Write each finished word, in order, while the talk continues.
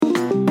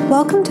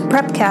Welcome to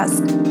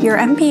Prepcast, your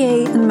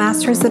MBA and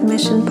Master's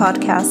Admission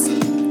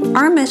podcast.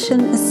 Our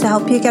mission is to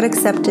help you get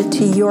accepted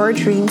to your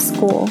dream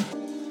school.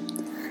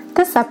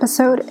 This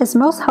episode is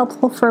most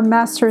helpful for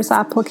Master's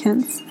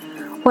applicants.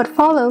 What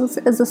follows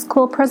is a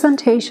school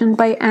presentation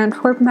by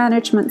Antwerp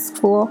Management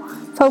School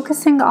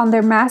focusing on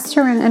their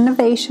Master in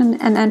Innovation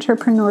and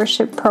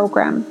Entrepreneurship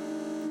program.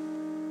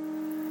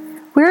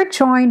 We're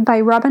joined by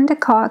Robin de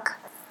Kock,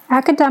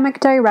 Academic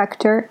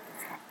Director,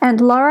 and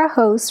Laura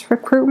Host,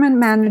 Recruitment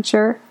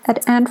Manager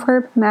at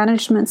Antwerp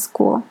Management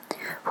School,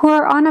 who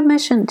are on a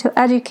mission to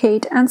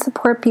educate and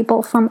support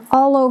people from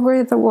all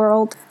over the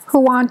world who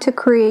want to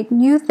create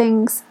new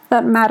things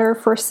that matter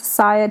for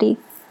society.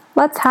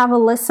 Let's have a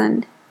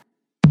listen.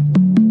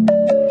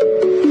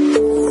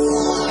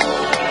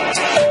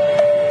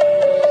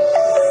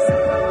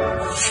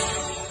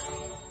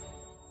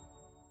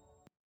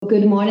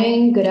 Good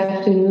morning, good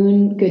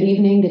afternoon, good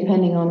evening,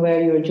 depending on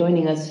where you're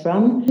joining us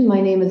from. My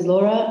name is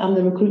Laura. I'm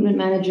the recruitment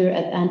manager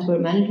at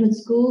Antwerp Management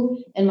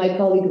School, and my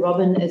colleague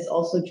Robin is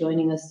also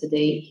joining us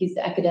today. He's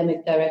the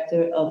academic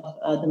director of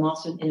the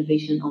Master in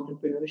Innovation and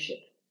Entrepreneurship.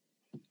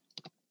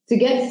 To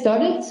get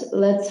started,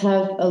 let's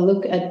have a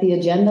look at the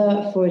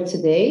agenda for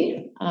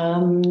today.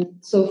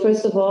 So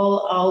first of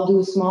all, I'll do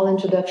a small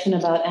introduction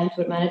about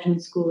Antwerp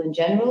Management School in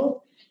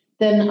general.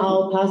 Then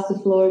I'll pass the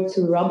floor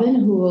to Robin,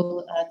 who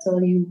will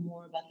tell you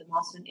more about the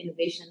Master in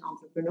Innovation and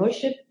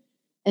Entrepreneurship.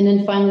 And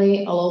then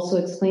finally, I'll also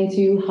explain to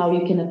you how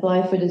you can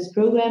apply for this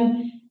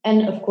program.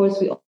 And of course,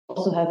 we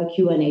also have a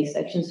Q&A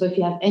section. So if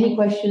you have any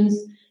questions,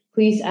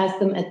 please ask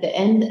them at the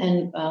end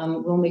and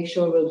we'll make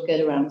sure we'll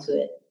get around to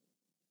it.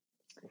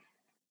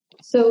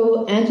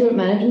 So Antwerp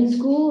Management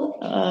School,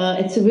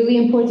 it's really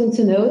important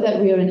to know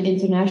that we are an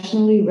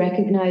internationally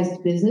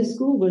recognized business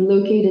school. We're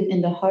located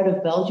in the heart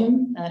of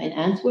Belgium, in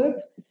Antwerp.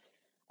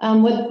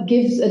 What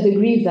gives a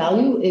degree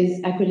value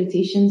is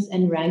accreditations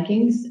and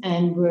rankings,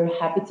 and we're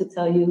happy to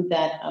tell you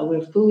that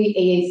we're fully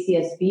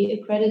AACSB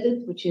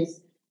accredited, which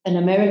is an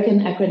American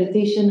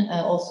accreditation,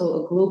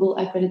 also a global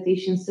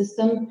accreditation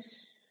system.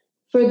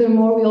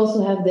 Furthermore, we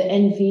also have the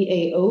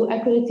NVAO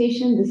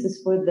accreditation. This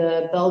is for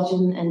the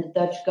Belgian and the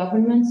Dutch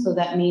government, so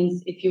that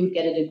means if you would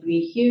get a degree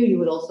here, you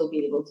would also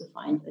be able to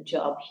find a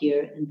job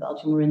here in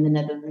Belgium or in the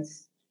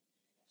Netherlands.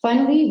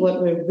 Finally,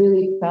 what we're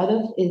really proud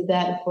of is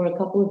that for a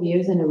couple of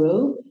years in a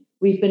row,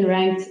 we've been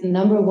ranked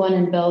number 1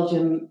 in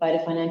Belgium by the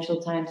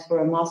Financial Times for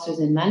a Master's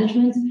in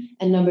Management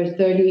and number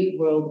 30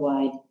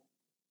 worldwide.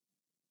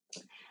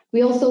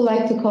 We also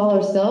like to call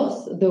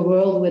ourselves the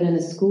world within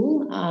a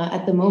school.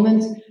 At the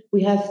moment,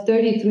 we have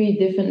 33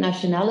 different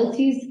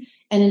nationalities,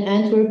 and in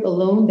Antwerp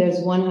alone, there's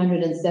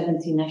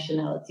 170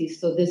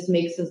 nationalities. So this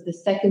makes us the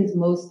second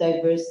most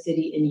diverse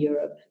city in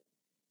Europe.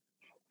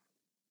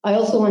 I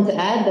also want to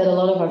add that a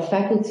lot of our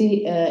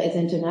faculty is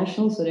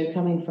international, so they're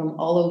coming from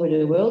all over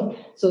the world.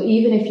 So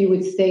even if you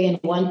would stay in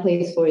one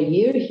place for a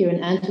year here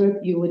in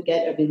Antwerp, you would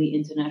get a really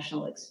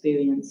international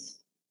experience.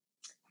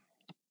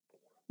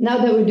 Now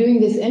that we're doing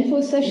this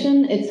info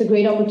session, it's a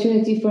great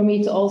opportunity for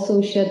me to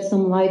also shed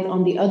some light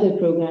on the other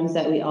programs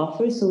that we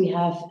offer. So we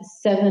have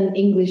 7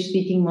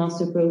 English-speaking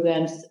master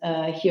programs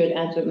here at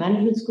Antwerp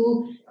Management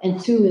School and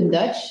 2 in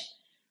Dutch.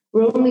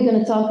 We're only going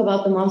to talk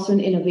about the Master in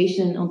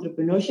Innovation and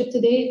Entrepreneurship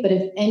today, but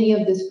if any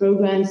of these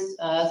programs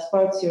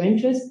sparks your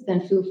interest,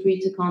 then feel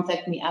free to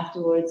contact me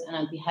afterwards and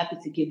I'd be happy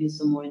to give you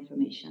some more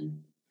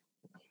information.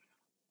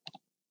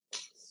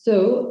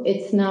 So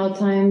it's now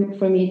time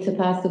for me to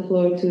pass the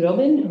floor to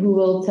Robin, who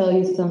will tell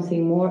you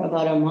something more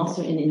about our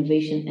Master in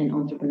Innovation and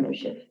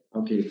Entrepreneurship.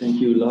 Okay,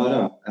 thank you,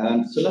 Laura.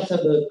 So let's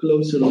have a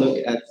closer look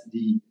at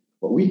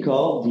what we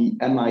call the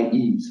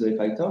MIE. So if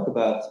I talk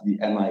about the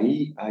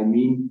MIE, I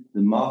mean the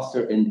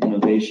Master in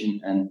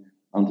Innovation and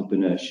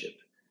Entrepreneurship.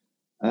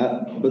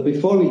 But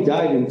before we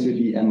dive into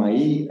the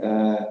MIE,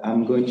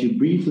 I'm going to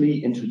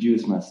briefly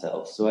introduce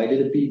myself. So I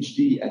did a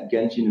PhD at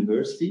Ghent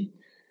University.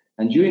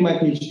 And during my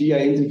PhD, I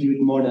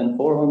interviewed more than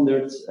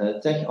 400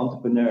 tech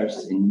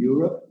entrepreneurs in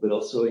Europe, but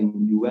also in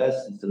the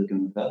US and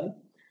Silicon Valley.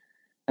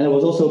 And I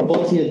was also a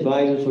policy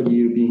advisor for the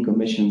European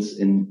Commissions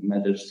in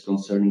matters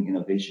concerning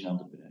innovation and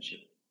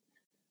entrepreneurship.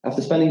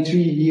 After spending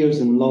 3 years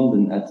in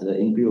London at the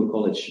Imperial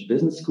College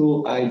Business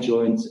School, I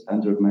joined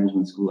Antwerp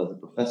Management School as a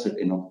professor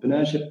in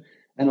entrepreneurship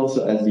and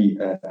also as the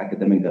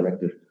academic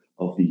director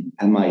of the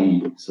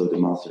MIE, so the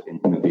Master in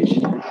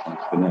Innovation and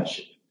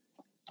Entrepreneurship.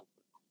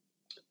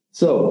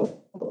 So,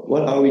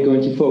 what are we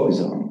going to focus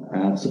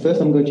on? So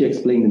first I'm going to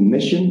explain the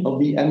mission of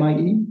the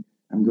MIE.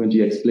 I'm going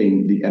to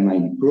explain the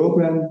MIE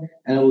program,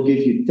 and I will give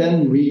you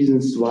 10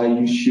 reasons why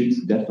you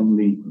should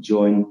definitely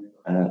join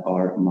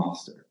our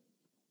master.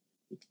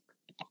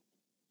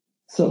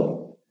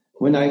 So,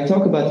 when I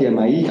talk about the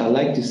MIE, I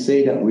like to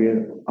say that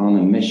we're on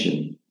a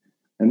mission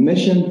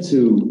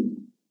to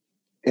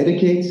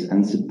educate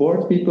and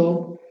support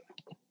people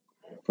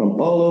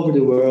from all over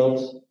the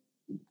world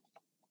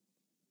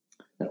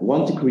that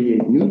want to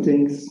create new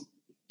things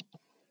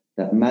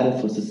that matter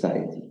for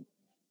society.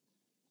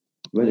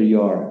 Whether you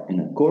are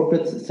in a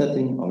corporate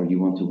setting or you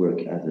want to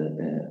work as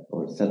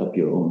or set up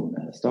your own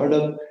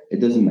startup, it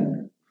doesn't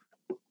matter.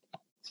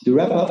 To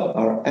wrap up,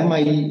 our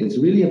MIE is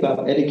really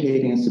about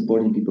educating and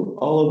supporting people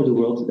all over the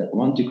world that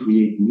want to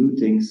create new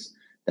things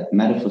that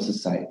matter for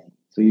society.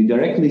 So you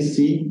directly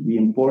see the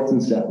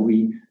importance that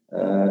we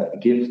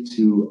give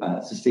to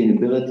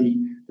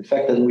sustainability, the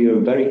fact that we are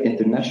a very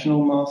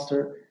international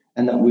master,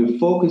 and that we're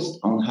focused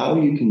on how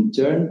you can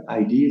turn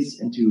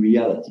ideas into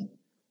reality,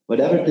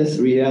 whatever this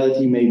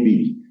reality may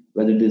be,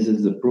 whether this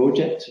is a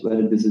project,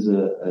 whether this is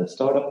a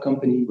startup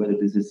company, whether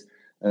this is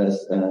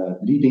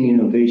leading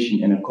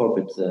innovation in a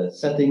corporate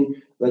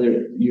setting,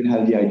 whether you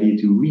have the idea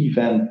to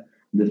revamp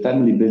the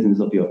family business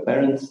of your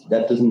parents,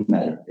 that doesn't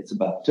matter. It's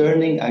about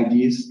turning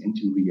ideas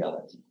into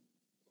reality.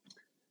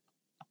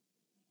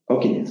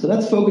 Okay, so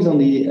let's focus on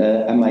the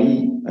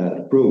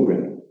MIE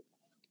program.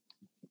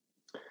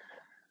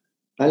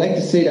 I like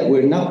to say that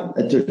we're not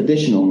a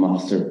traditional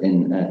master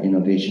in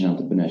innovation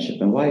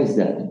entrepreneurship. And why is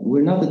that?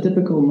 We're not a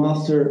typical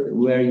master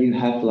where you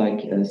have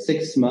like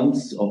 6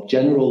 months of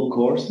general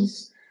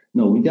courses.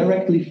 No, we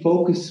directly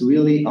focus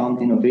really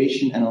on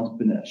innovation and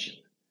entrepreneurship.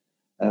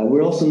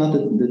 We're also not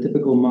the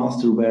typical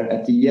master where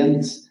at the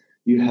end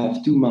you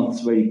have 2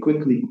 months where you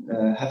quickly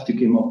have to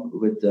come up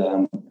with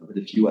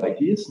a few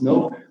ideas.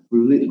 No,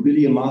 we're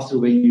really a master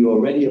where you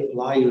already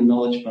apply your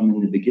knowledge from in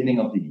the beginning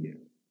of the year.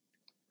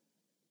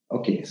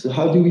 Okay, so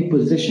how do we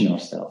position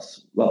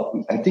ourselves?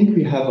 Well, I think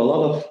we have a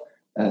lot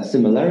of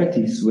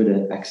similarities with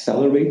an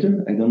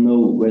accelerator. I don't know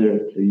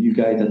whether you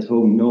guys at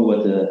home know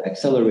what an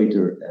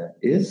accelerator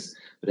is,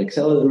 but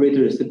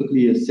accelerator is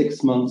typically a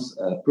 6 months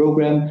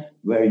program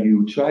where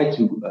you try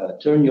to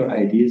turn your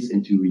ideas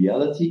into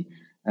reality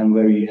and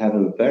where you have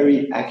a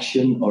very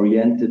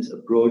action-oriented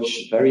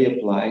approach, very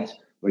applied,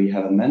 where you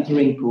have a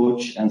mentoring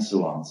coach and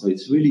so on. So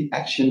it's really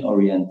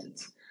action-oriented.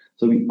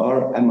 So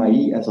our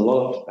MIE has a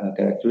lot of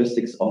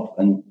characteristics of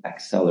an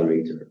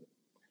accelerator.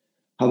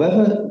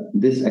 However,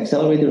 this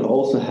accelerator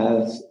also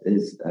has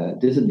its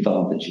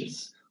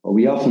disadvantages. What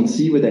we often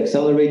see with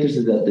accelerators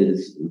is that it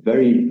is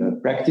very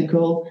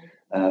practical.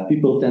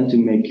 People tend to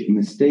make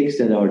mistakes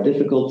that are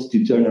difficult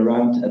to turn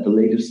around at a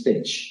later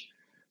stage.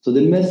 So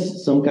they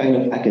miss some kind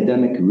of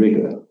academic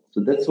rigor.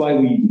 So that's why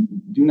we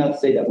do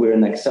not say that we're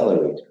an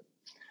accelerator.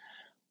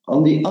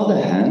 On the other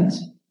hand,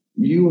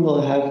 you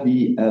will have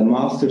the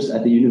masters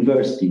at the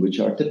university, which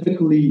are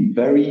typically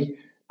very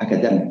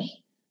academic.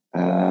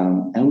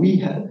 And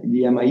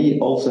the MIE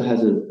also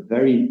has a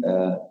very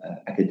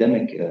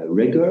academic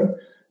rigor,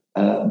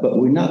 but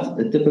we're not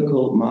a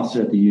typical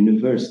master at the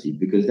university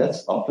because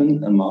that's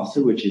often a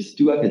master which is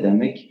too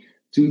academic,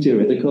 too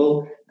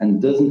theoretical,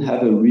 and doesn't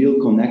have a real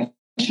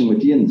connection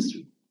with the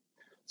industry.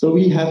 So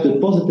we have the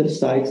positive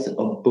sides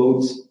of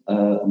both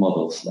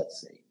models, let's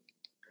say.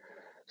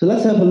 So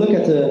let's have a look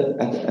at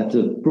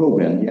the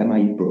program, the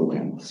MIE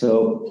program.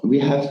 So we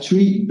have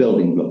 3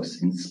 building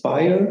blocks: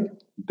 inspire,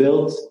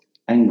 build,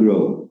 and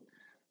grow.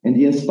 In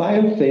the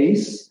inspire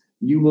phase,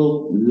 you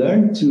will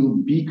learn to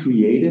be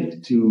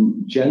creative, to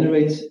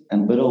generate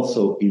but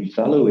also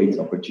evaluate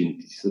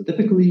opportunities. So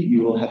typically,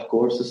 you will have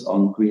courses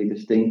on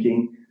creative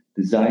thinking,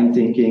 design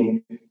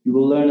thinking. You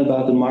will learn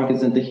about the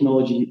markets and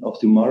technology of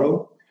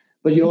tomorrow,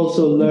 but you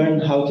also learn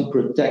how to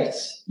protect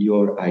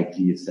your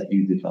ideas that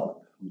you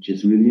develop, which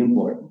is really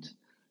important.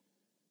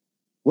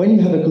 When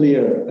you have a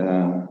clear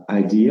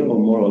idea, or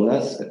more or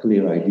less a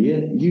clear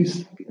idea, you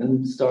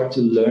start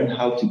to learn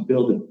how to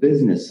build a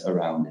business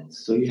around it.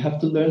 So you have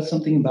to learn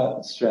something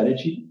about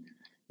strategy.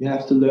 You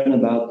have to learn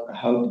about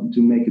how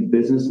to make a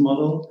business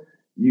model.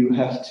 You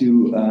have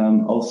to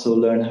also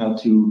learn how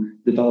to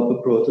develop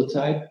a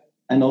prototype.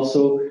 And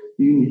also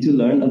you need to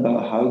learn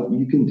about how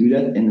you can do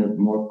that in a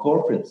more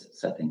corporate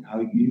setting, how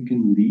you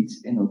can lead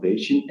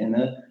innovation in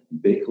a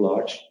big,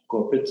 large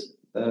corporate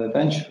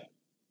venture.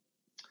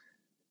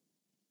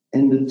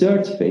 In the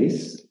third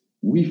phase,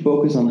 we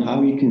focus on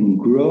how you can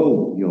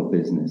grow your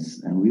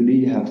business and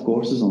really have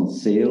courses on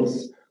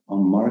sales,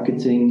 on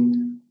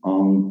marketing,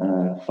 on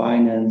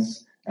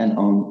finance, and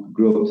on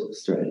growth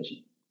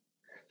strategy.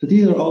 So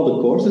these are all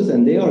the courses,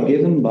 and they are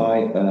given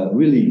by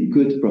really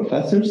good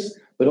professors,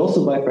 but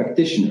also by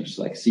practitioners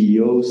like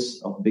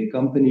CEOs of big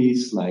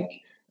companies, like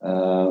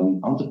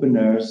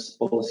entrepreneurs,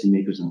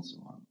 policymakers, and so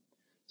on.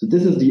 So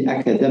this is the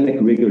academic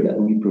rigor that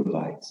we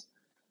provide.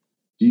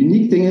 The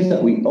unique thing is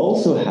that we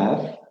also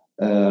have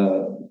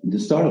the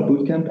Startup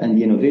Bootcamp and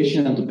the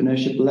Innovation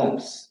Entrepreneurship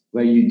Labs,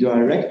 where you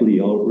directly,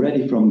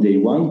 already from day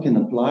one, can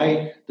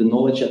apply the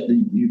knowledge that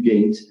you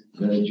gained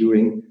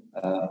during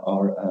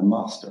our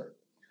master.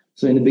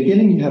 So in the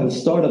beginning, you have a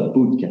Startup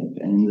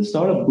Bootcamp. And in the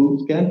Startup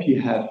Bootcamp,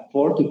 you have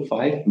 4 to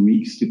 5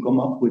 weeks to come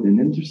up with an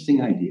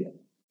interesting idea.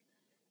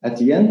 At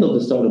the end of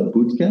the Startup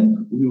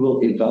Bootcamp, we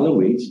will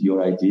evaluate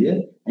your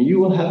idea, and you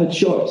will have a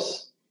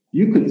choice.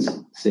 You could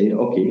say,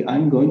 okay,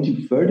 I'm going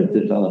to further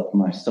develop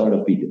my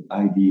startup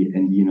idea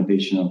in the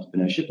Innovation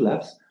Entrepreneurship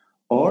Labs.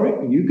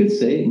 Or you could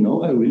say,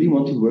 no, I really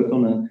want to work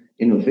on an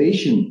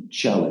innovation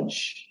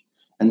challenge.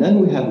 And then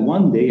we have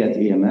one day at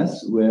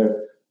AMS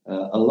where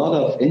a lot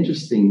of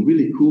interesting,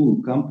 really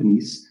cool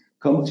companies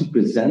come to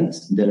present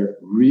their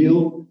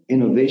real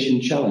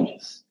innovation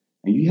challenges.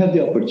 And you have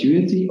the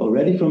opportunity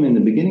already from in the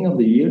beginning of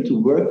the year to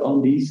work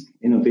on these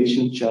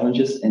innovation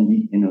challenges and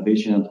the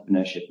Innovation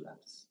Entrepreneurship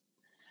Labs.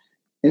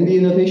 In the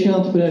Innovation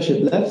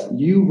Entrepreneurship Labs,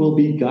 you will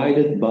be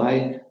guided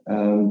by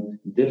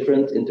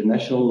different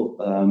international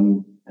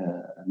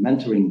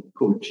mentoring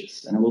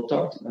coaches. And I will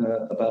talk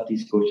about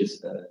these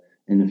coaches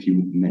in a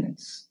few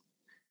minutes.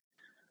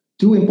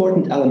 Two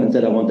important elements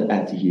that I want to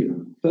add here.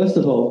 First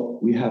of all,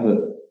 we have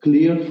a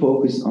clear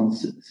focus on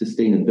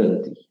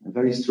sustainability, a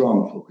very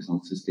strong focus on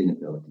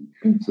sustainability.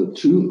 So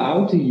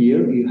throughout the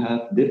year, you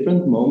have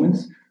different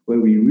moments where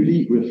we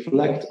really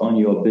reflect on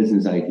your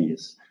business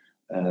ideas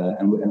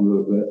and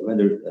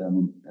whether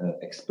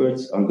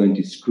experts are going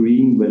to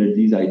screen whether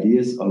these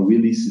ideas are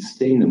really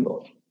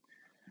sustainable.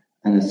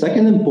 And a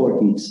second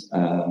important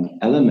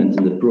element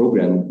in the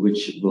program,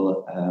 which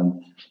will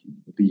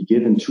be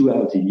given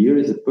throughout the year,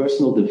 is a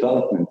personal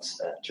development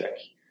track.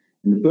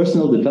 In the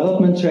personal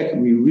development track,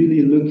 we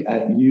really look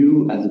at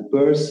you as a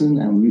person,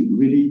 and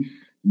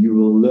you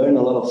will learn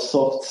a lot of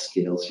soft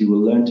skills. You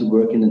will learn to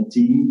work in a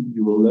team.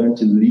 You will learn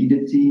to lead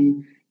a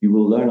team. You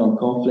will learn on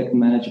conflict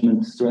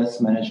management, stress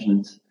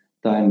management,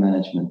 time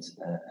management,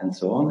 and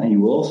so on. And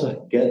you will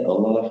also get a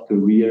lot of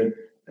career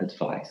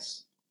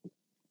advice.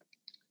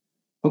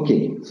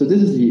 Okay, so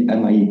this is the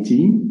MIE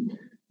team.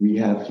 We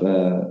have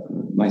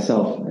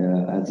myself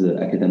as the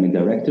academic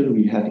director.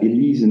 We have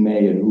Elise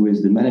Meijer, who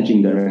is the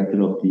managing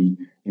director of the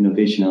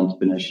Innovation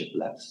Entrepreneurship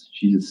Labs.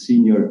 She's a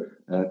senior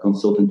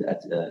consultant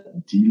at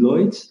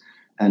Deloitte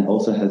and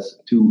also has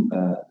two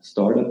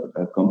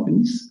startup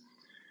companies.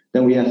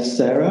 Then we have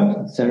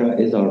Sarah. Sarah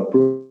is our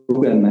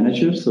program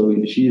manager, so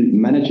she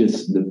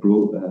manages the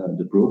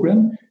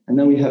program. And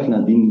then we have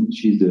Nadine.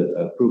 She's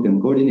the program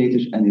coordinator,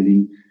 and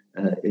Eileen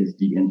is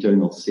the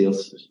internal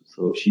sales.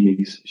 So she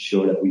makes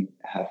sure that we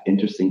have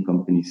interesting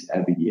companies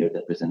every year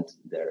that present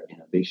their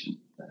innovation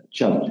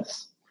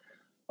challenges.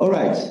 All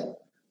right.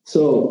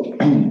 So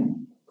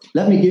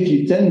let me give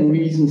you 10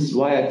 reasons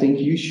why I think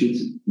you should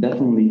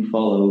definitely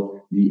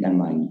follow the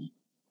MIE.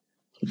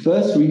 The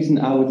first reason,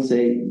 I would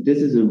say, this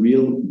is a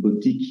real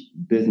boutique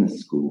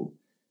business school.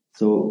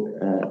 So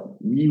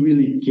we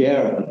really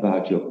care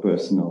about your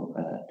personal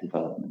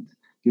development.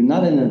 You're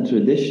not in a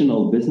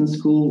traditional business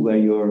school where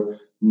you're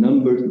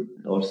number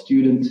or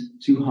student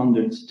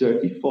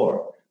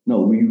 234.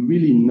 No, we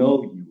really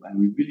know you, and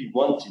we really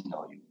want to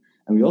know you.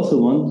 And we also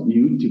want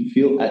you to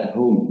feel at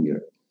home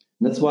here.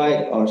 And that's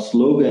why our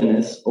slogan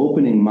is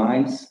opening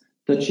minds,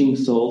 touching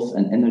souls,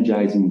 and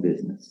energizing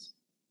business.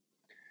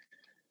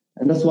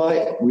 And that's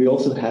why we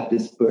also have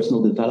this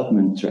personal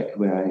development track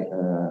where I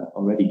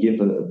already give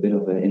a bit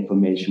of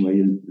information, where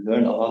you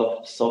learn a lot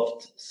of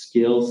soft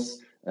skills,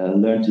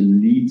 learn to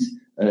lead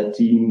a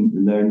team,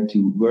 learn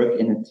to work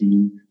in a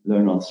team,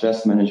 learn on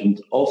stress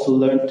management, also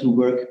learn to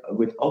work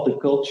with other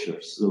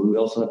cultures. So we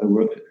also have a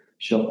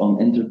workshop on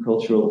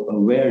intercultural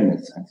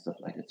awareness and stuff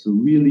like that. So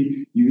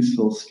really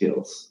useful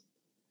skills.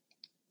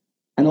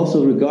 And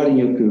also regarding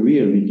your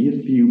career, we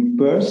give you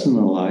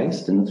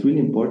personalized, and it's really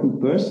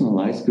important,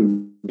 personalized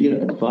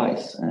career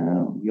advice.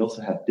 We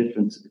also have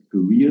different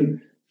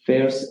career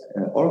fairs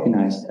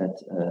organized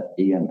at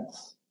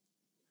AMS.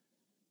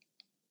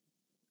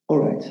 All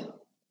right.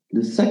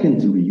 The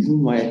second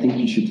reason why I think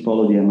you should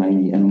follow the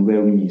MIE and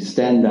where we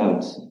stand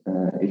out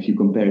if you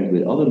compare it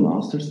with other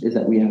masters is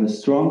that we have a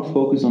strong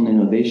focus on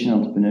innovation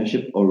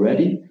entrepreneurship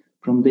already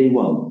from day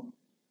one.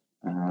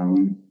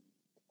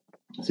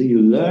 So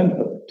you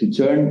learn to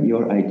turn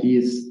your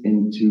ideas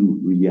into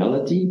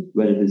reality,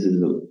 whether this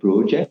is a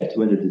project,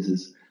 whether this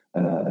is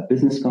a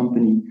business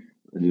company,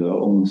 your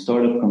own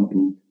startup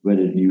company,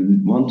 whether you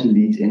want to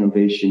lead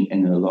innovation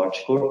in a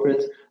large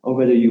corporate, or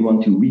whether you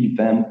want to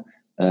revamp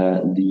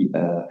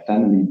the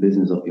family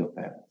business of your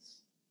parents.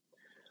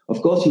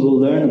 Of course, you will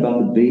learn about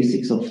the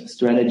basics of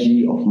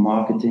strategy, of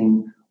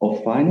marketing,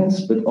 of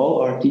finance, but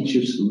all our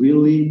teachers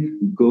really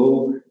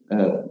go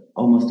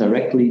almost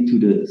directly to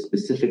the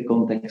specific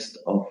context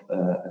of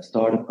a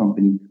startup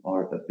company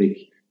or a big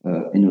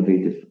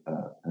innovative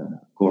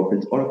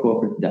corporate or a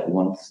corporate that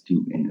wants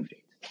to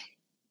innovate.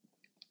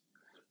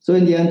 So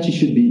in the end, you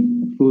should be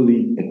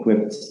fully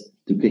equipped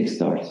to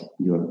kickstart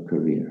your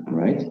career,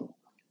 right?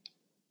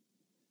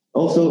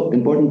 Also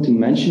important to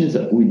mention is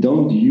that we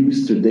don't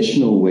use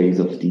traditional ways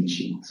of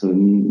teaching. So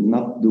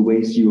not the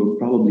ways you're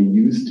probably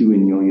used to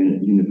in your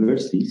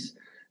universities.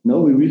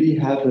 No, we really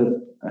have a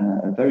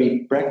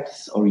very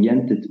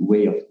practice-oriented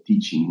way of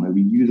teaching, where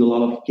we use a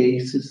lot of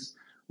cases,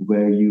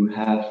 where you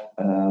have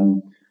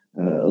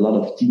a lot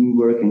of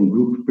teamwork and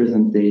group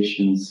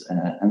presentations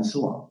and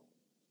so on.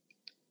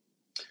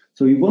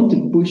 So we want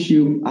to push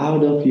you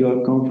out of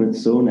your comfort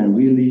zone and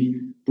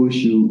really push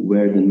you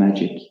where the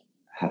magic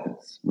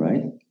happens,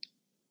 right?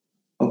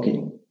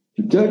 Okay,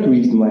 the third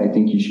reason why I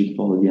think you should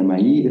follow the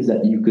MIE is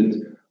that you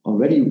could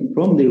already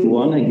from day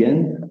one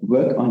again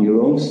work on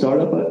your own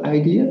startup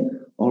idea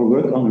or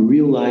work on a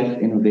real-life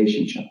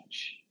innovation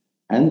challenge.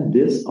 And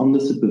this on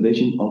the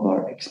supervision of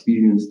our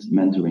experienced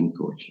mentoring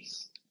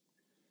coaches.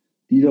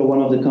 These are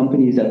one of the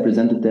companies that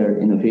presented their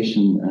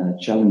innovation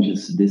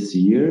challenges this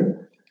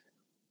year.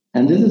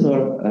 And this is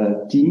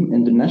our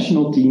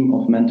international team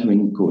of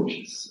mentoring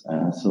coaches.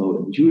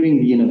 So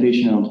during the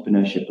Innovation and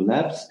Entrepreneurship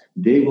Labs,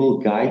 they will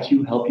guide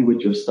you, help you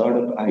with your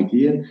startup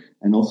idea,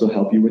 and also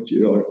help you with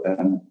your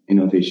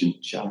innovation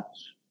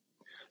challenge.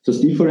 So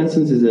Steve, for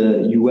instance, is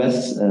a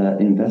US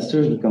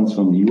investor. He comes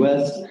from the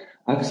US.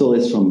 Axel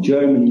is from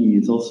Germany.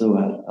 He also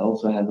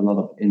has a lot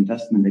of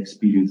investment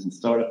experience in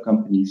startup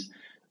companies.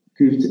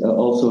 Kurt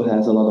also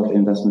has a lot of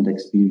investment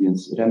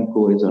experience.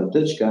 Remco is our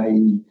Dutch guy.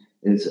 He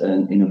is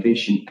an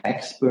innovation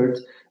expert.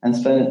 And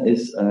Sven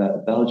is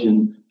a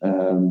Belgian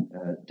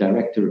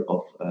director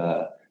of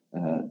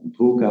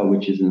VOCA,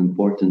 which is an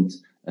important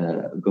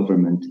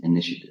government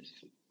initiative.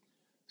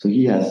 So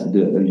he has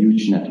a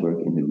huge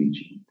network in the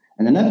region.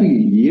 And then every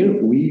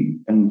year we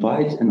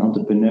invite an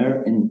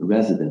entrepreneur in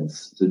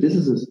residence. So this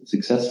is a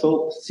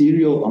successful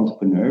serial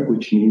entrepreneur,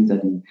 which means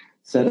that he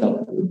set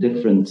up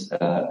different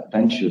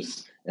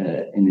ventures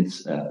in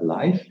his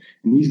life,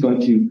 and he's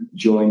going to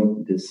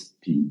join this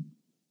team.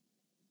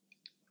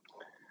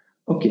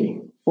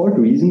 Okay, fourth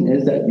reason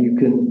is that you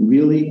can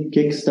really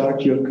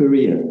kickstart your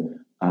career.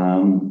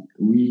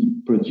 We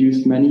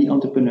produced many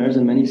entrepreneurs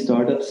and many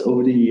startups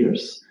over the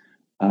years.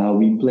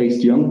 We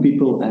placed young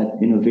people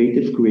at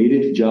innovative,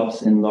 creative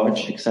jobs in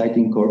large,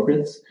 exciting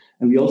corporates,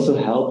 and we also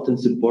helped and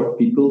support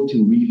people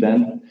to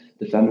revamp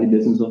the family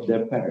business of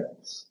their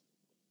parents.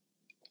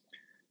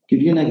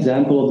 Give you an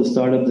example of the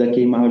startups that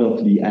came out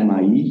of the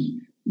MIE.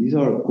 These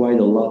are quite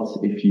a lot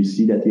if you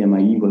see that the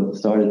MIE was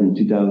started in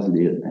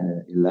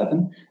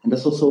 2011. And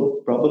that's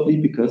also probably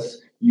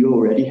because you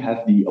already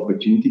have the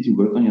opportunity to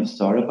work on your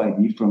startup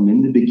idea from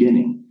in the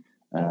beginning.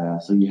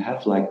 So you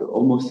have like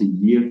almost a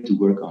year to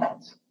work on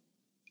it.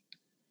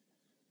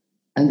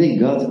 And they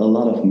got a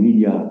lot of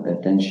media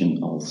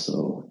attention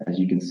also, as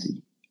you can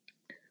see.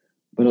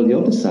 But on the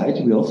other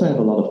side, we also have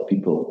a lot of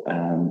people,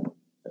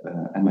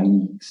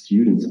 MIE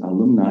students,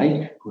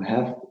 alumni, who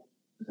have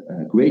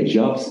great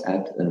jobs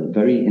at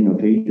very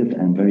innovative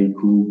and very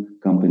cool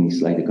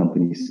companies, like the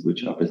companies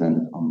which are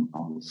presented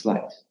on the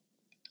slide.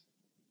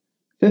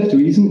 Fifth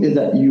reason is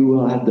that you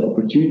will have the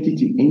opportunity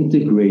to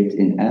integrate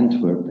in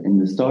Antwerp, in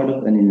the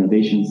startup and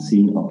innovation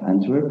scene of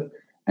Antwerp.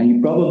 And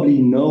you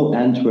probably know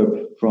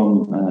Antwerp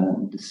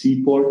from the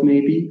seaport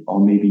maybe, or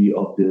maybe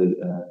of the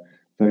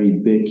very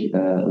big,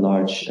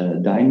 large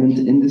diamond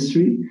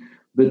industry.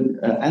 But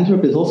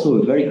Antwerp is also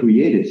a very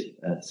creative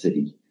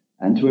city.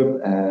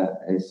 Antwerp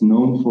is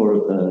known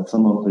for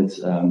some of its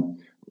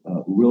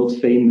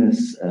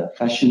world-famous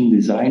fashion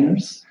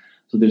designers.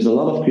 So there's a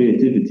lot of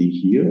creativity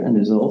here, and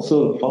there's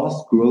also a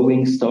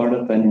fast-growing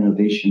startup and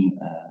innovation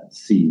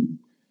scene.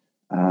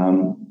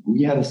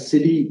 We have a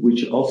city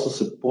which also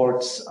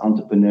supports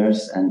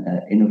entrepreneurs and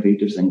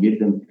innovators and give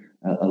them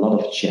a lot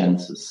of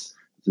chances.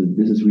 So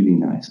this is really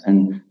nice.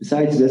 And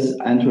besides this,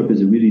 Antwerp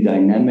is a really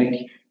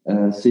dynamic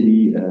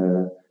city,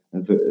 a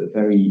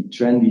very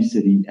trendy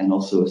city, and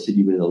also a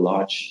city with a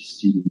large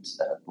student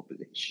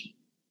population.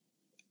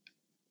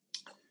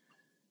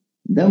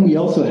 Then we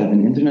also have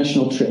an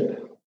international trip.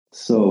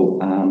 So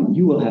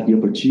you will have the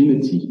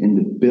opportunity in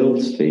the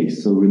build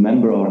phase. So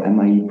remember our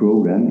MIE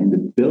program. In the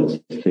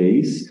build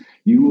phase,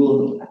 you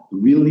will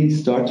really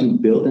start to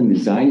build and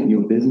design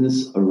your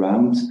business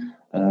around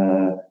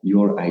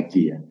your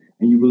idea.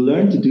 And you will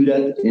learn to do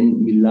that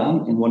in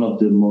Milan, in one of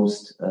the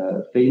most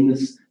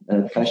famous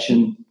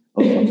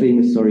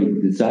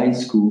design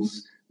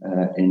schools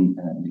in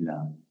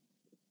Milan.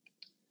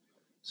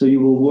 So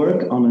you will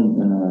work on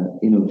an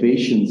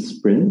innovation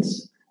sprint,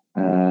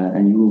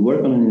 and you will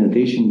work on an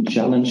innovation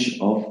challenge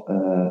of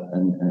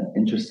an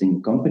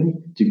interesting company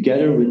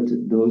together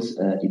with those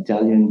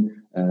Italian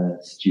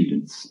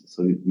students.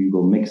 So we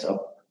will mix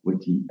up with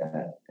the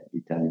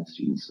Italian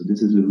students. So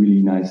this is a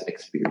really nice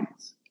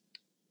experience.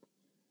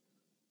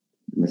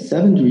 The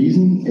seventh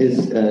reason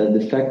is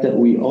the fact that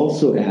we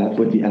also have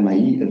with the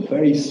MIE a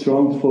very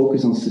strong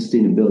focus on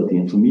sustainability.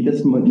 And for me,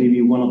 that's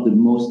maybe one of the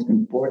most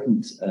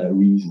important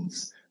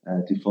reasons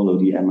to follow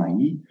the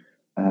MIE.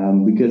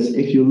 Because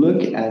if you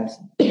look at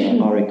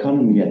our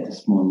economy at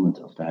this moment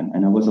of time,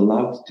 and I was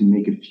allowed to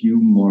make a few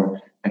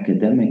more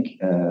academic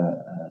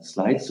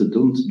slides, so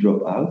don't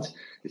drop out.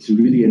 It's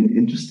really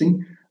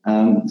interesting.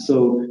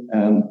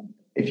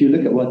 If you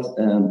look at what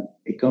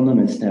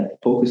economists have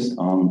focused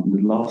on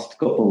the last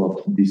couple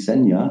of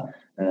decennia,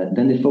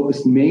 then they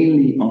focused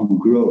mainly on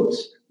growth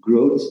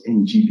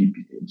in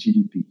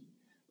GDP.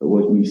 But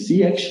what we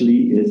see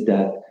actually is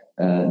that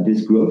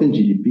this growth in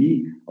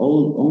GDP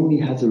only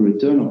has a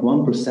return of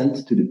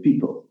 1% to the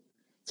people.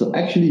 So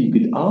actually you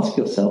could ask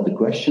yourself the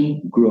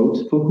question,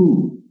 growth for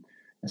who?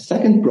 A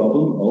second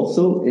problem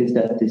also is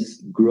that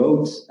this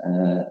growth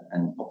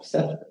and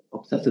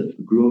obsessive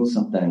growth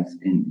sometimes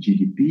in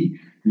GDP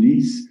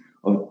leads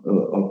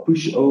or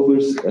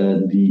pushovers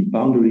the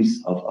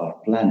boundaries of our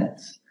planet.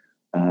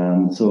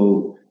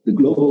 So the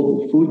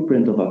global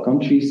footprint of our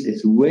countries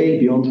is way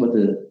beyond what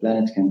the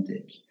planet can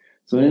take.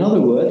 So in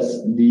other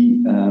words,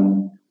 the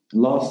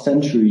last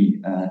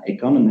century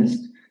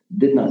economists,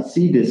 did not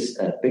see this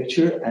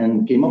picture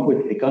and came up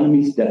with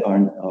economies that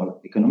are, or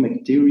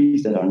economic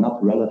theories that are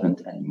not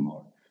relevant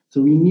anymore.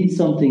 So we need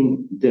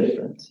something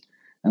different.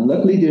 And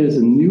luckily, there is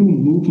a new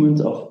movement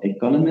of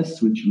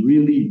economists which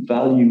really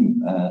value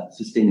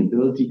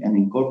sustainability and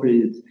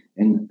incorporate it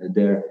in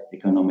their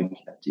economic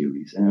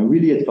theories. And I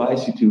really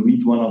advise you to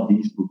read one of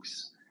these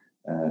books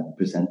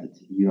presented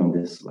here on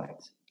this slide.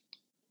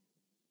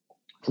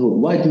 So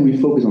why do we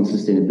focus on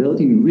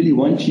sustainability? We really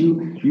want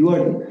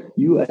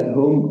you at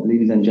home,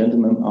 ladies and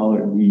gentlemen,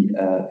 are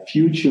the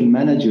future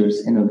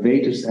managers,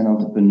 innovators, and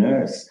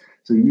entrepreneurs.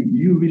 So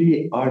you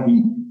really are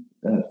the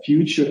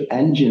future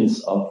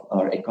engines of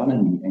our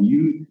economy, and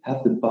you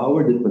have the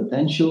power, the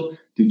potential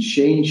to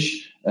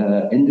change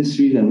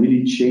industries and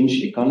really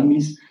change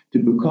economies to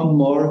become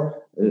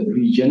more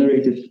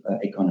regenerative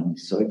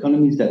economies. So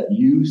economies that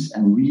use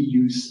and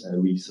reuse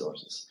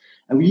resources.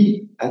 And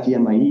we at the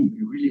MIE,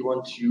 we really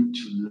want you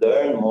to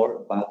learn more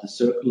about the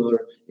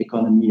circular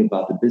economy,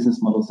 about the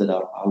business models that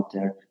are out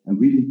there, and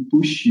really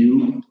push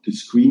you to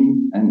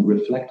screen and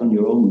reflect on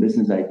your own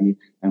business idea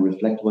and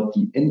reflect what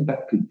the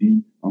impact could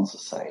be on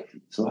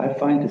society. So I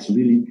find this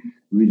really,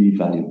 really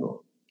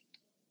valuable.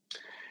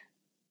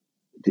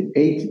 The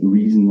eighth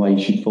reason why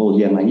you should follow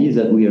the MIE is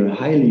that we are a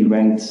highly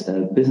ranked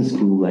business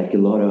school, like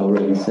Laura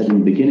already said in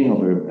the beginning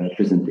of her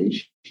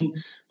presentation.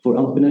 For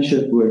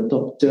entrepreneurship, we're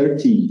top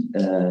 30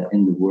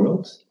 in the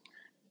world.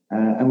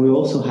 And we're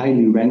also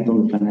highly ranked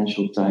on the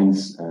Financial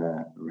Times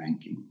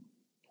ranking.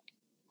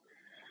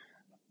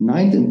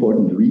 Ninth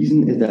important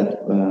reason is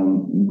that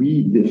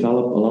we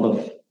develop a lot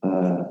of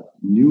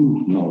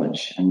new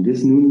knowledge. And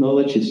this new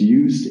knowledge is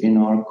used in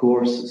our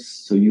courses.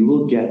 So you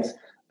will get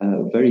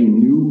very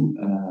new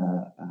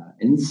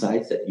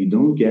insights that you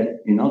don't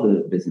get in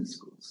other business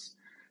schools.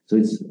 So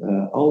it's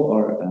all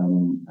our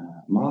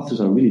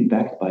masters are really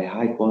backed by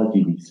high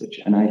quality research.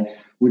 And I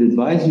would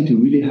advise you to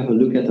really have a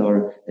look at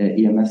our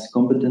AMS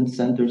competence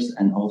centers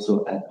and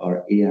also at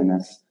our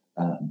AMS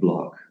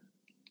blog.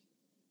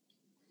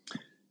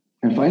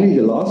 And finally,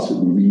 the last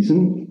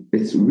reason,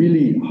 it's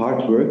really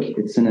hard work.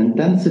 It's an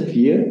intensive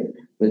year,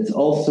 but it's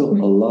also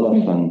a lot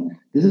of fun.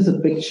 This is a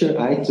picture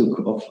I took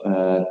of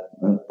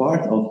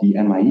part of the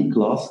MIE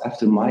class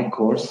after my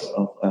course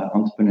of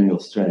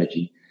entrepreneurial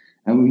strategy.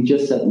 And we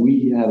just said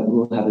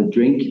we'll have a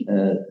drink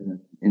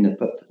in a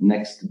pub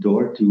next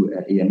door to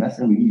AMS,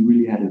 and we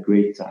really had a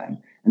great time.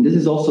 And this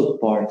is also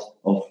part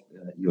of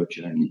your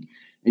journey.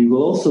 And you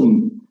will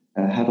also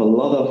have a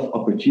lot of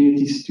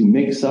opportunities to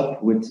mix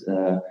up with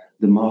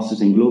the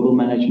Masters in Global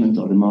Management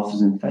or the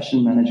Masters in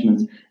Fashion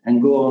Management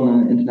and go on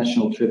an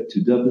international trip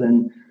to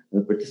Dublin,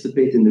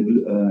 participate in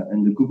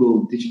the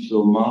Google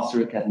Digital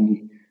Master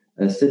Academy,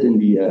 sit in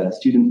the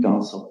Student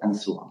Council, and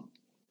so on.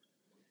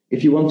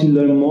 If you want to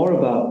learn more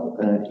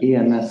about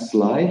AMS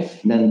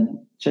Live,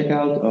 then check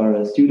out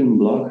our student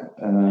blog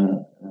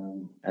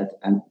at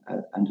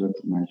Antwerp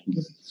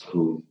Management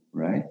School,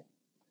 right?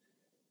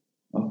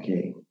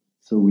 Okay,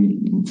 so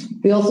we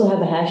also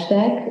have a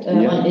hashtag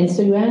on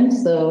Instagram.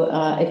 So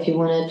if you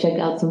want to check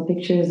out some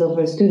pictures of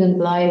our student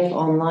life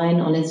online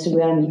on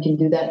Instagram, you can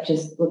do that.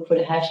 Just look for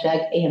the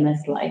hashtag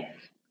AMS Live.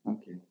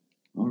 Okay,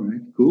 all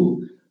right,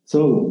 cool.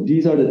 So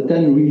these are the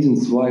 10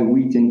 reasons why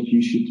we think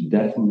you should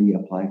definitely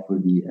apply for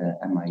the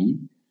MIE.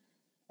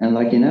 And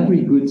like in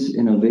every good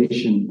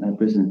innovation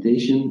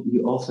presentation,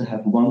 you also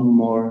have one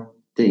more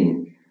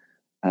thing,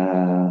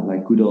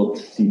 like good old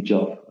Steve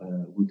Jobs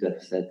would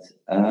have said.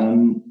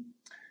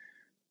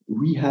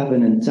 We have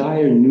an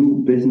entire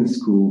new business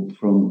school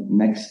from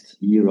next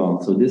year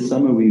on. So this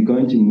summer, we're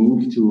going to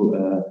move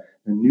to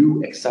a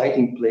new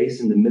exciting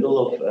place in the middle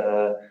of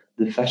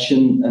the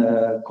fashion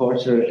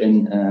quarter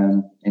in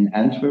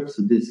Antwerp.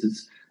 So this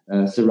is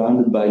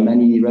surrounded by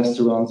many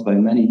restaurants, by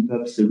many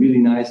pubs, a really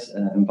nice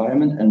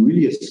environment, and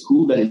really a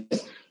school that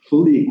is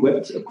fully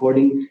equipped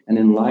according and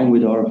in line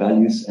with our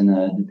values and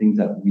the things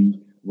that we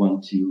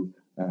want to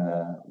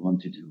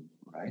do,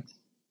 right?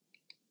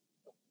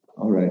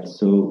 All right,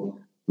 so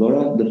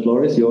Laura, the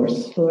floor is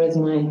yours. The floor is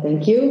mine,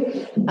 thank you.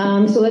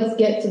 So let's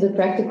get to the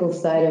practical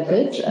side of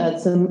it.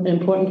 It's an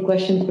important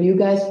question for you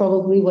guys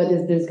probably. What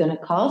is this going to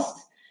cost?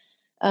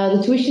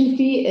 The tuition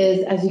fee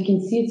is, as you can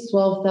see, it's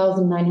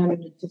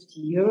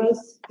 12,950 euros.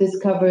 This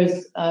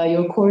covers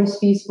your course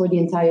fees for the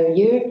entire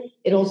year.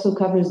 It also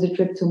covers the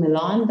trip to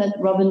Milan that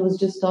Robin was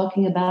just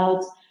talking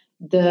about,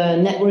 the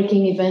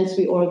networking events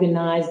we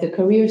organize, the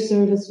career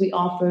service we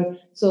offer.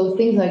 So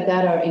things like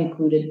that are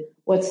included.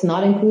 What's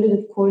not included,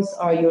 of course,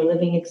 are your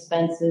living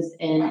expenses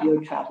and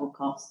your travel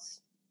costs.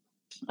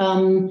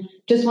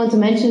 Just want to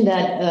mention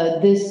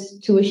that this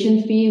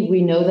tuition fee,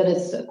 we know that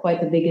it's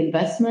quite a big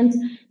investment,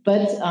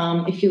 but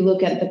if you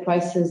look at the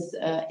prices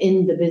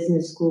in the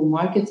business school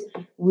market,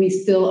 we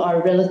still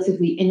are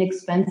relatively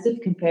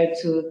inexpensive compared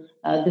to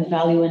the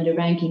value and the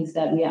rankings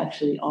that we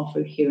actually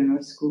offer here in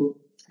our school.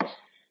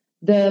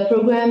 The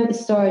program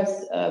starts,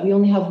 we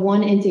only have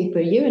one intake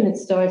per year, and it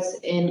starts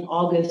in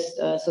August,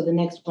 so the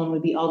next one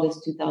would be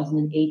August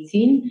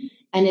 2018.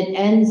 and it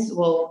ends,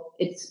 well,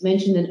 it's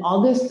mentioned in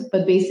August,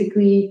 but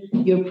basically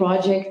your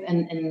project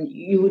and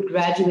you would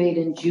graduate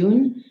in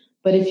June.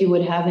 But if you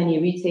would have any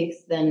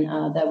retakes, then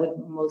that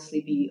would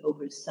mostly be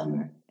over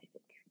summer, I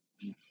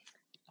think.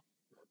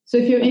 So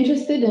if you're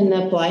interested in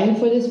applying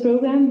for this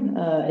program,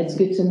 it's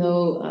good to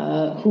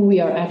know who we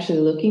are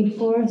actually looking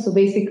for. So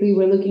basically,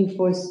 we're looking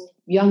for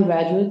young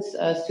graduates,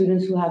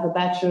 students who have a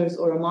bachelor's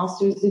or a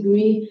master's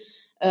degree.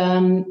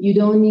 You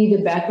don't need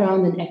a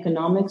background in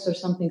economics or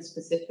something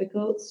specific.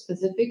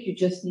 You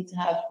just need to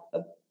have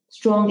a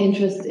strong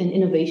interest in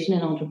innovation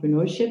and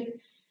entrepreneurship.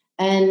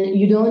 And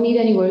you don't need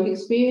any work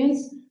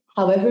experience.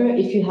 However,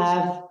 if you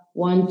have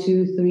 1,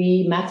 2,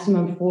 3,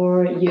 maximum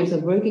 4 years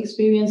of work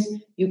experience,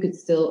 you could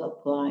still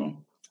apply.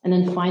 And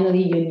then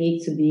finally, you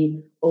need to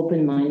be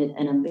open-minded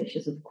and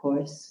ambitious, of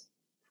course.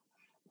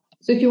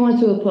 So if you want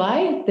to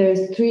apply,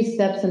 there's 3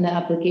 steps in the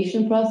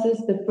application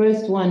process. The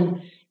first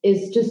one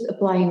is just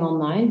applying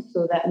online.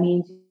 So that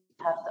means you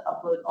have to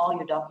upload all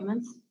your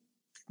documents.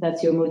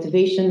 That's your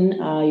motivation,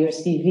 your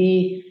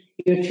CV,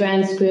 your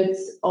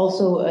transcripts,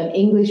 also an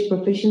English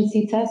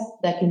proficiency test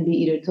that can be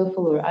either TOEFL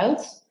or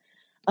IELTS.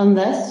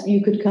 Unless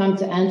you could come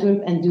to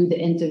Antwerp and do the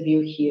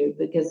interview here,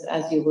 because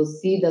as you will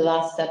see, the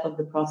last step of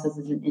the process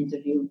is an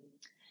interview.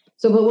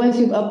 So, but once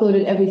you've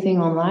uploaded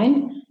everything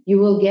online, you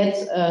will get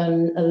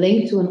a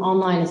link to an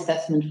online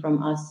assessment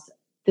from us.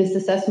 This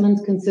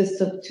assessment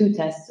consists of 2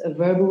 tests, a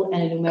verbal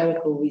and a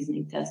numerical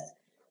reasoning test.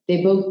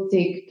 They both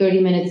take 30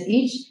 minutes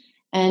each,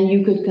 and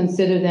you could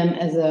consider them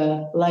as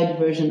a light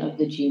version of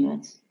the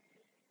GMAT.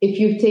 If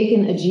you've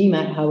taken a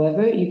GMAT,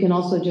 however, you can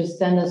also just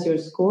send us your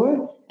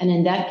score, and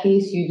in that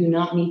case, you do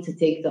not need to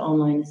take the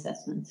online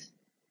assessment.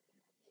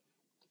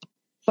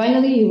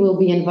 Finally, you will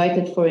be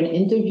invited for an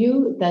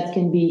interview that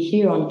can be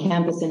here on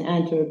campus in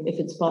Antwerp if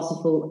it's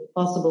possible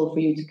for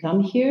you to come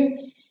here.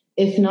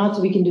 If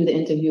not, we can do the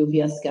interview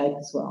via Skype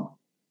as well.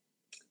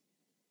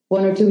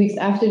 1 or 2 weeks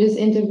after this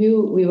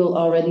interview, we will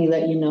already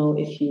let you know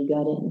if you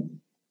got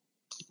in.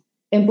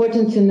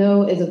 Important to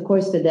know is, of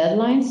course, the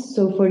deadlines.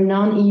 So for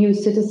non-EU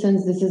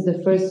citizens, this is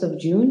the 1st of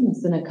June.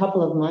 It's in a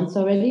couple of months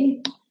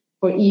already.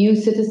 For EU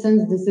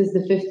citizens, this is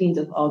the 15th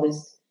of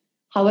August.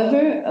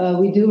 However,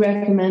 we do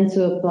recommend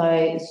to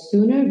apply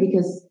sooner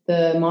because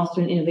the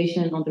Master in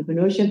Innovation and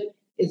Entrepreneurship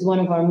is one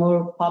of our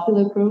more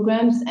popular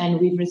programs, and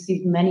we've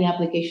received many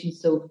applications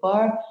so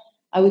far.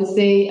 I would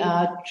say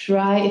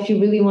try, if you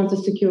really want to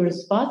secure a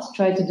spot,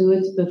 try to do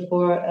it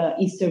before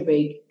Easter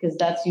break, because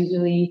that's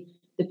usually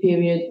the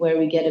period where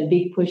we get a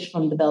big push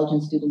from the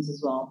Belgian students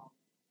as well.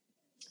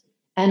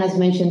 And as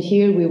mentioned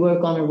here, we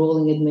work on a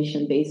rolling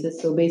admission basis.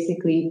 So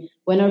basically,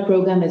 when our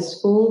program is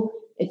full,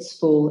 it's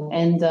full.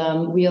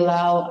 And we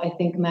allow, I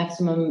think,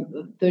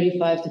 maximum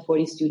 35 to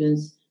 40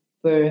 students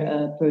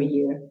per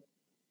year.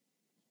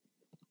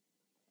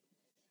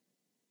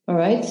 All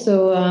right,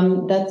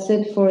 so that's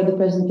it for the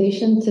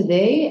presentation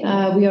today.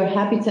 We are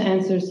happy to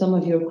answer some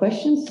of your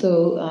questions,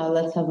 so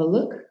let's have a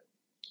look.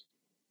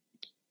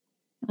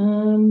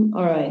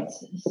 All right,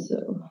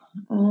 so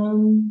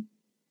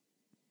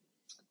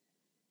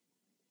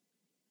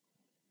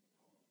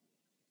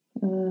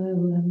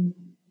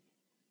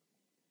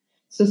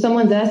so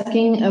someone's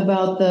asking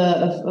about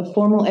the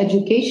formal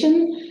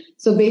education.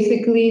 So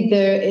basically,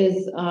 there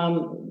is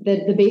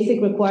the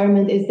basic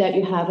requirement is that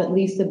you have at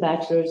least a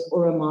bachelor's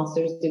or a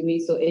master's degree.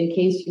 So in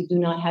case you do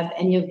not have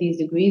any of these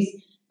degrees,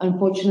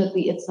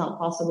 unfortunately, it's not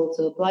possible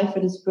to apply for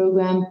this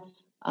program.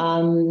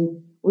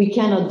 We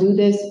cannot do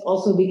this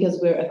also because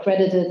we're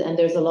accredited and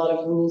there's a lot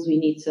of rules we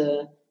need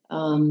to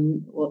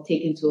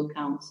take into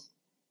account.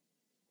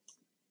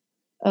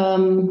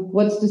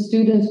 What's the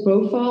student's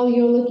profile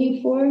you're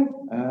looking for?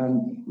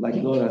 Like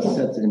Laura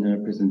said in her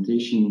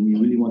presentation, we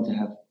really want to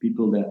have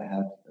people that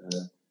have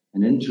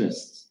an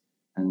interest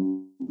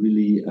and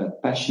really a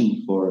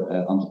passion for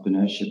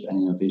entrepreneurship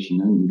and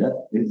innovation. And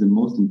that is the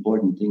most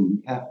important thing.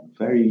 We have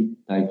very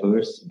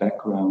diverse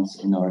backgrounds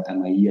in our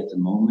MIE at the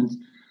moment.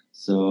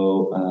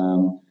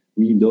 So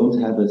we don't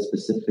have a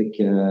specific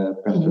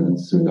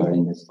preference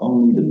regarding this.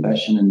 Only the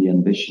passion and the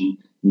ambition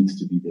needs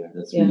to be there.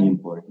 That's really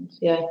important.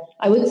 Yeah,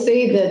 I would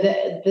say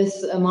that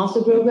this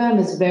master program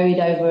is very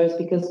diverse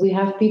because we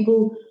have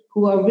people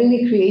who are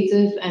really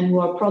creative and who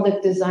are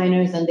product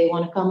designers and they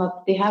want to come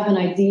up, they have an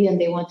idea and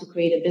they want to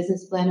create a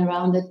business plan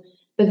around it.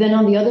 But then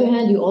on the other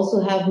hand, you also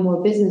have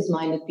more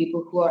business-minded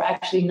people who are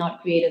actually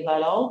not creative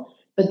at all,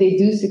 but they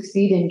do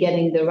succeed in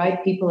getting the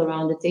right people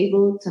around the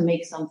table to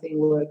make something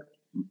work.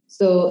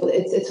 So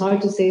it's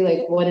hard to say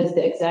like what is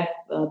the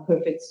exact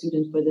perfect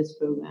student for this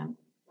program.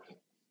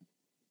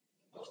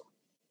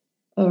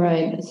 All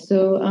right,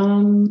 so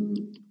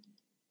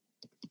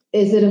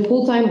is it a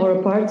full-time or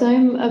a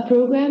part-time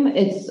program?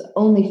 It's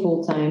only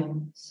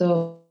full-time.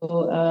 So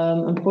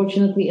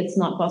unfortunately, it's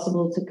not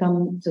possible to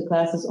come to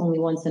classes only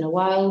once in a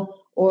while,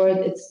 or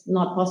it's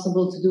not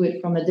possible to do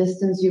it from a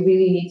distance. You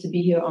really need to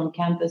be here on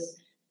campus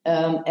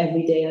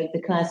every day. Like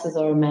the classes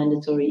are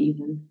mandatory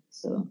even.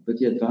 So. But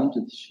the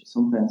advantage,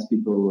 sometimes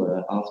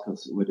people ask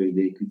us whether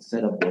they could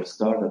set up their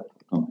startup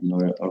company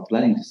or are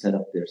planning to set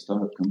up their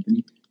startup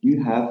company.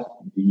 you have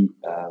the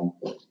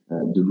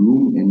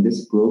room in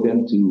this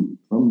program to,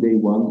 from day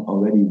one,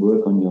 already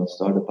work on your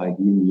startup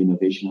idea in the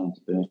Innovation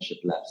Entrepreneurship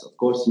Labs. Of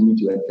course, you need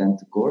to attend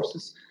the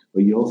courses,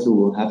 but you also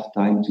will have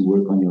time to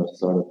work on your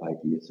startup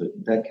idea. So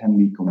that can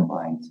be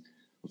combined.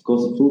 Of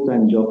course, a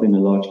full-time job in a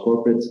large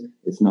corporate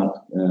is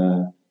not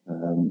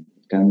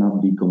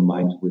cannot be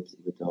combined with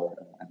our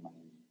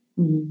MIE.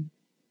 Mm-hmm.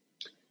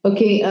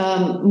 Okay,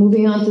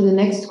 moving on to the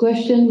next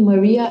question.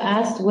 Maria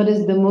asked, what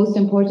is the most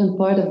important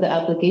part of the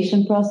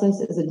application process?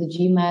 Is it the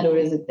GMAT or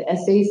is it the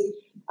essays?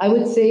 I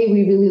would say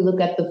we really look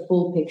at the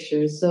full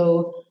picture.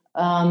 So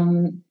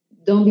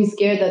don't be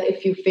scared that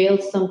if you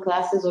failed some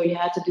classes or you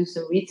had to do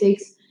some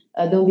retakes,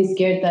 don't be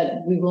scared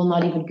that we will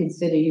not even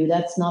consider you.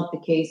 That's not the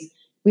case.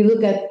 We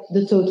look at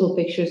the total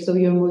picture. So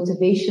your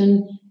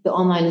motivation, the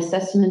online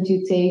assessment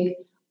you take,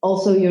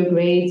 also your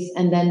grades,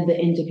 and then the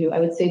interview. I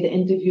would say the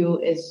interview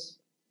is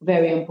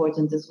very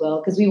important as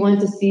well, because we want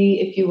to see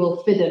if you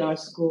will fit in our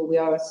school. We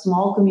are a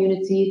small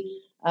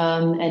community,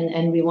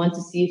 and we want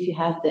to see if you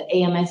have the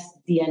AMS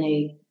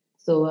DNA.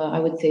 So I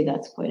would say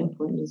that's quite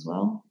important as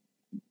well.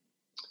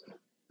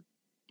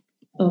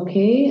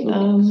 Okay.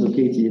 So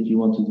Katie, if you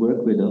want to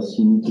work with us,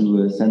 you need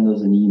to send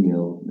us an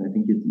email. I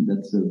think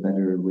that's a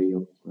better way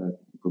of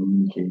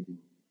communicating.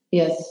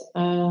 Yes.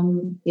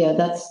 Yeah,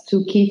 that's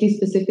to Katie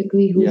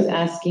specifically, who's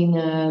asking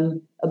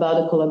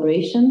about a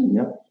collaboration.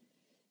 Yeah.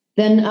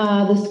 Then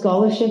the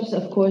scholarships,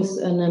 of course,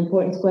 an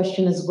important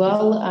question as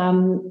well.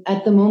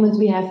 At the moment,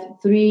 we have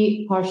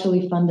 3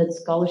 partially funded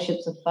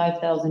scholarships of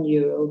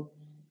 €5,000.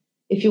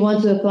 If you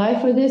want to apply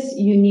for this,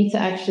 you need to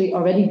actually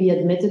already be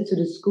admitted to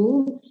the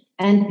school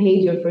and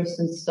paid your first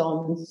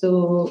installment.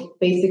 So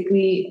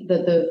basically,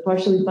 the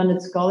partially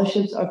funded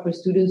scholarships are for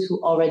students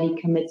who already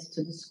commit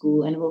to the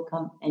school and will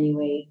come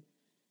anyway.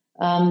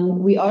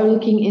 We are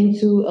looking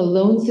into a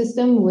loan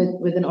system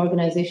with an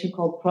organization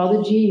called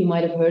Prodigy. You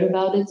might have heard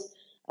about it.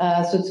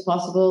 So it's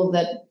possible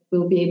that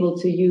we'll be able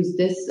to use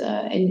this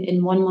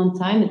in 1 month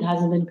time. It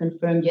hasn't been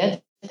confirmed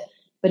yet.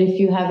 But if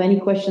you have any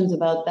questions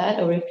about that,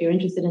 or if you're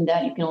interested in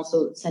that, you can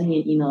also send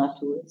me an email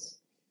afterwards.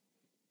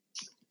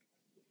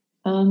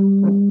 I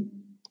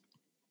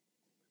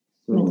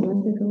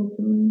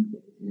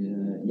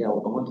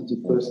wanted to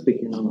first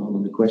pick in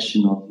on the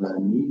question of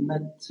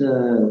Nimet,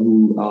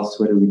 who asked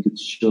whether we could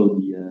show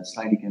the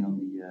slide again on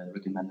the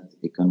recommended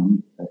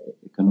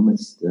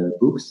economist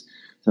books.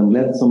 So I'm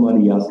glad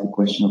somebody asked a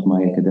question of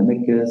my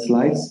academic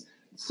slides.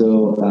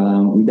 So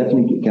we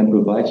definitely can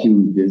provide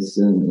you this.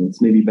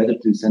 It's maybe better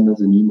to send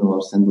us an email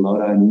or send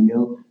Laura an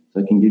email,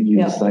 so I can give you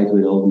the slide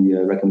with all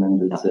the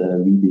recommended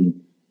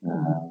reading.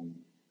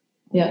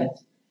 Right.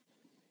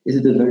 Is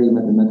it a very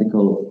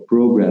mathematical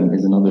program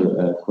is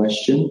another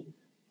question.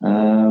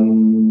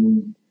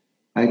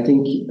 I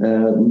think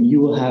you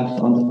will have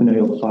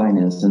entrepreneurial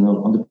finance, and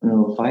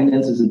entrepreneurial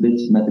finance is a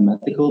bit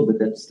mathematical, but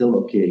that's still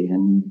okay.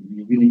 And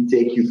we really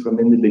take you from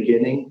in the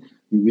beginning.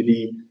 We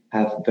really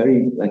have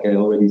like I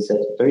already said,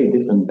 very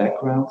different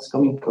backgrounds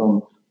coming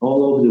from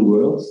all over the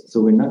world.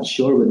 So we're not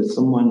sure whether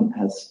someone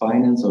has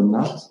finance or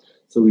not.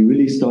 So we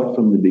really start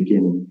from the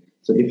beginning.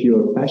 So if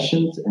you're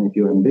passionate and if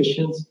you're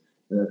ambitious,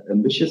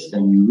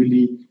 and you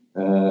really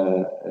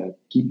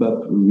keep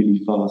up really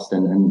fast,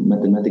 and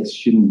mathematics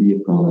shouldn't be a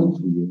problem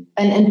for you.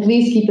 And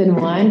please keep in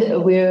mind,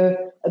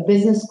 we're a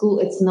business school.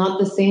 It's not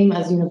the same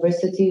as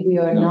university. We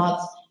are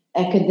not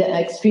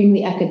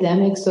extremely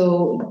academic.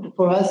 So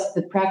for us,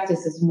 the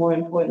practice is more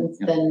important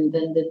than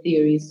the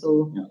theory.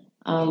 So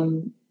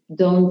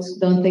don't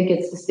think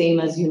it's the same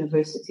as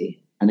university.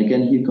 And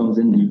again, here comes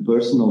in the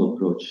personal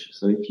approach.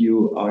 So if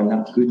you are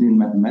not good in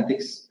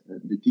mathematics,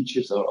 the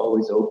teachers are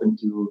always open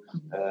to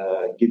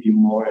give you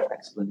more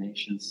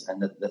explanations,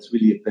 and that's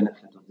really a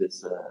benefit of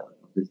this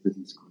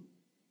business school.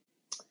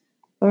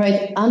 All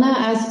right, Anna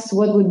asks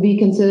what would be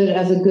considered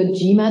as a good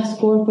GMAT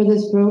score for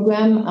this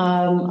program.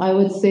 I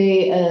would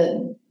say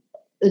a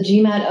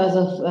GMAT as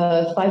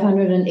of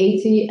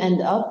 580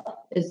 and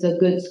up is a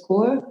good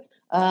score.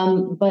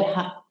 But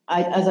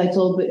as I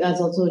told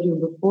you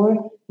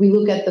before, we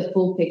look at the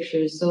full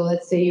picture. So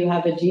let's say you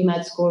have a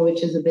GMAT score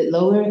which is a bit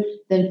lower,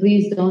 then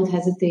please don't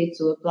hesitate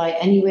to apply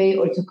anyway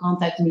or to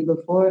contact me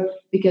before,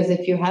 because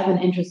if you have an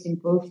interesting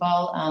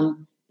profile,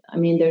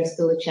 there's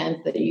still a chance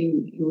that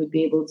you would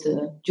be able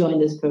to join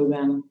this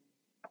program.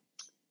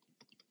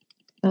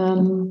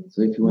 So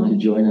if you want to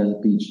join as a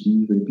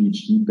PhD with a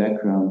PhD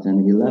background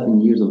and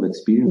 11 years of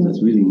experience,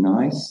 that's really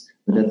nice.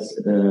 But that's,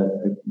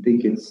 I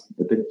think it's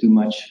a bit too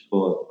much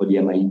for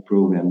the MIE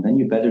program. Then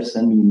you better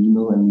send me an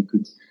email and we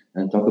could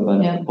talk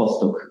about a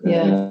postdoc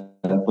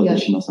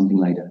position or something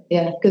like that.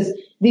 Yeah, because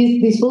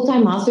these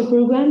full-time master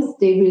programs,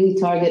 they really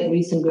target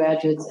recent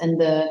graduates.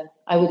 And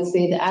I would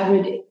say the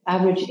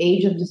average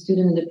age of the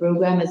student in the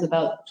program is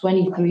about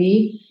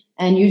 23.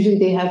 And usually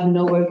they have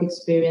no work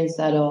experience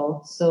at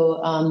all. So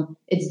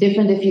it's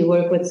different if you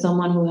work with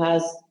someone who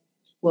has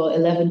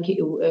 11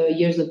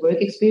 years of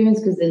work experience,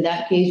 because in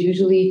that case,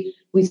 usually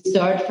we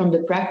start from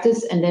the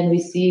practice and then we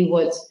see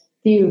what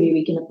theory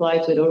we can apply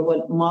to it or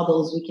what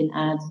models we can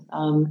add.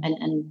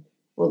 And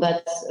Well,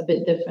 that's a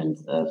bit different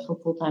for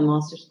full-time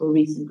masters for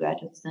recent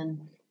graduates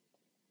then.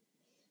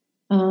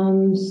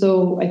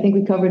 So I think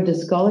we covered the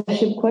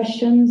scholarship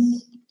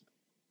questions.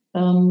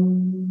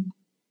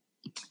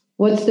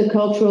 What's the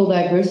cultural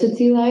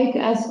diversity like,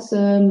 asks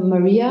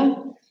Maria.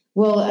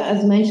 Well,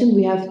 as mentioned,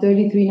 we have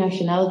 33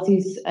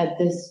 nationalities at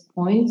this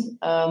point.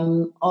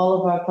 All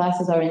of our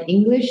classes are in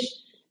English.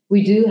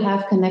 We do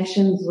have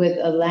connections with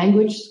a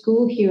language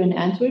school here in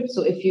Antwerp.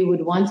 So if you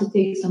would want to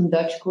take some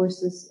Dutch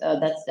courses,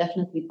 that's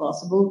definitely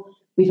possible.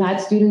 We've had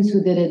students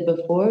who did it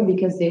before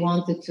because they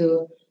wanted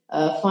to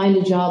find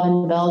a job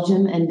in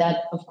Belgium. And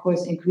that, of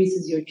course,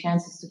 increases your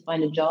chances to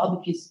find a job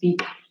if you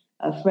speak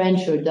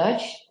French or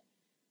Dutch.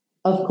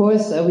 Of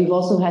course, we've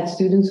also had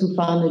students who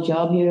found a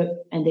job here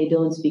and they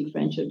don't speak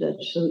French or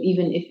Dutch. So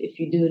even if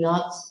you do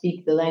not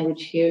speak the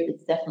language here,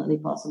 it's definitely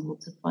possible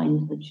to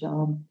find a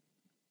job.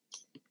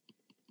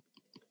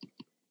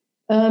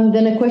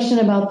 Then a question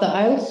about the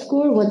IELTS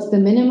score. What's the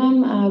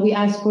minimum? We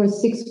ask for a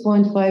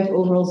 6.5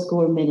 overall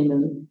score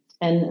minimum.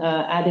 And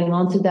adding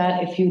on to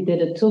that, if you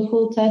did a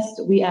TOEFL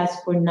test, we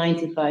ask for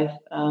 95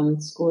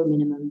 score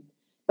minimum.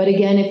 But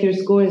again, if your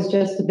score is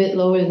just a bit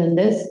lower than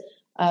this,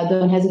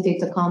 don't hesitate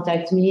to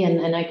contact me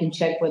and I can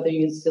check whether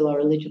you still are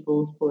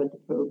eligible for the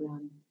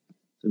program.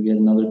 So we had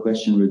another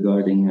question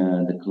regarding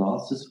the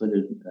classes,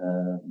 whether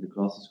the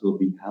classes will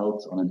be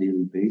held on a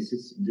daily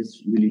basis.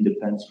 This really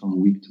depends from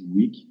week to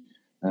week.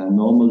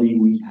 Normally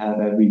we have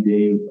every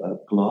day a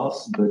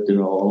class, but there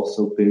are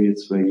also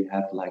periods where you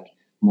have like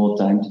more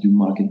time to do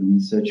market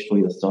research for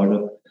your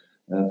startup,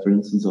 for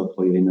instance, or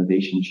for your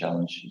innovation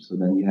challenge. So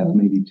then you have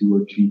maybe 2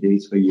 or 3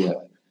 days where you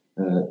have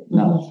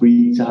not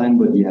free time,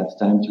 but you have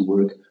time to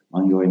work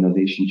on your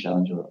innovation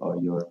challenge or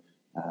your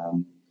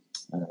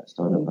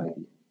startup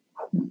idea.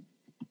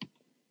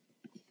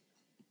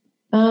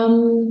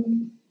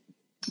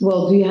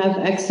 Well, do you have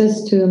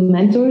access to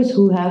mentors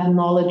who have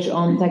knowledge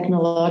on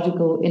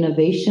technological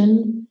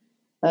innovation?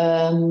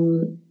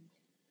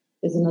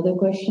 Is another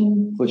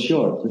question. For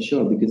sure,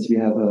 because we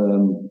have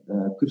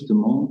Kurt de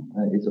Mon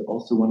is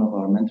also one of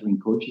our mentoring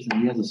coaches,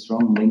 and he has a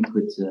strong link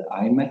with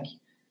IMEC.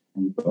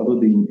 And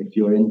probably, if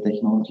you're in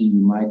technology,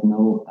 you might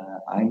know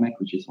IMEC,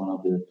 which is one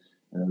of the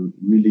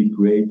really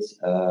great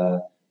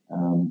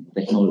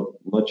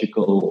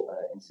technological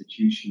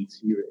institutions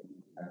here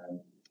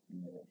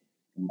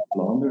in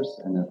Flanders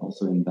and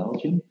also in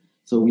Belgium.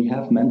 So we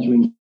have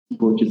mentoring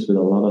coaches with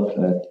a lot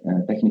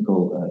of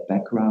technical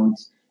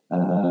backgrounds.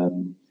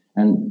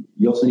 And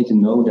you also need to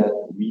know that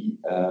we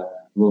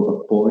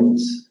will appoint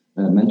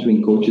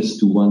mentoring coaches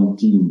to one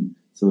team.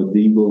 So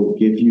they will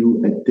give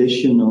you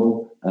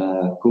additional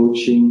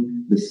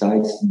coaching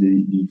besides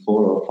the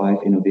 4 or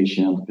 5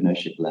 innovation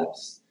entrepreneurship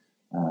labs.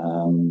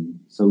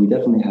 So we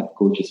definitely have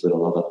coaches with a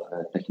lot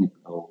of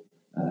technical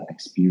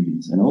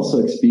experience and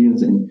also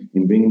experience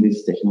in bringing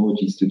these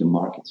technologies to the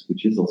markets,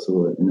 which is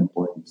also an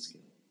important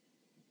skill.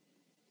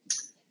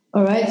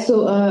 All right,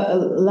 so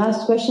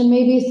last question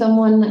maybe.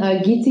 Someone,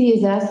 Giti,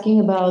 is asking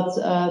about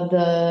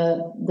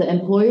the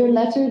employer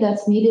letter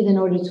that's needed in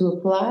order to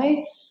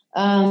apply.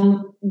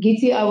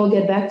 Giti, I will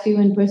get back to you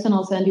in person.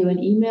 I'll send you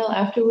an email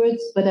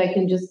afterwards, but I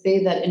can just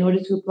say that in order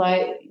to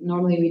apply,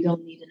 normally we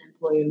don't need an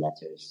employer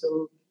letter.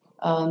 So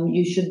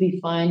you should be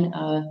fine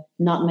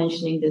not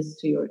mentioning this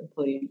to your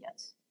employer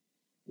yet.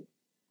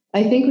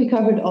 I think we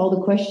covered all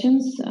the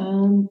questions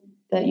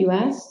that you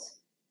asked.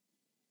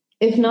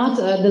 If not,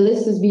 the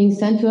list is being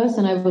sent to us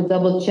and I will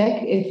double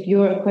check. If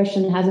your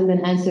question hasn't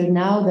been answered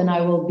now, then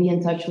I will be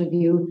in touch with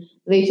you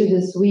later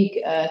this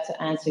week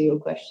to answer your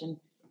question.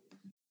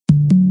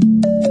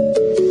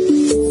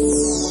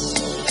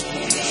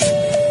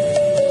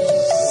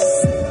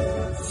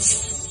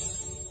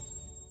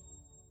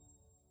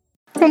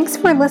 Thanks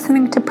for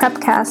listening to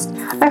Prepcast.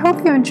 I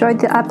hope you enjoyed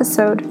the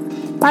episode.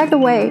 By the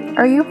way,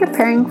 are you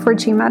preparing for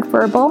GMAT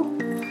Verbal?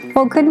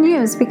 Well, good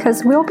news,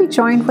 because we'll be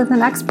joined with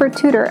an expert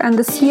tutor and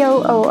the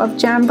COO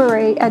of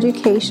Jamboree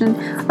Education,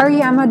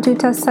 Aryama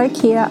Dutta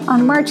Saikia,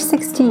 on March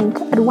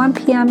 16th at 1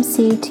 p.m.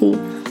 CET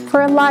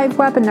for a live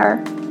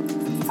webinar.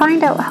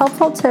 Find out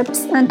helpful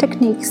tips and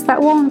techniques that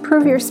will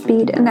improve your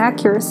speed and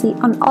accuracy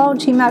on all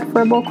GMAT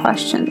Verbal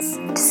questions.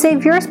 To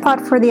save your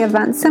spot for the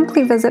event,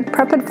 simply visit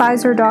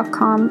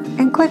prepadvisor.com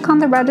and click on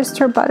the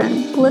register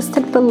button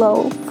listed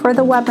below for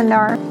the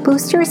webinar,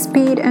 Boost Your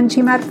Speed and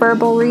GMAT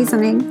Verbal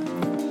Reasoning.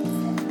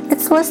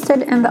 It's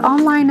listed in the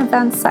online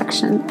events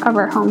section of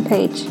our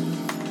homepage.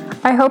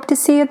 I hope to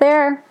see you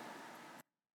there.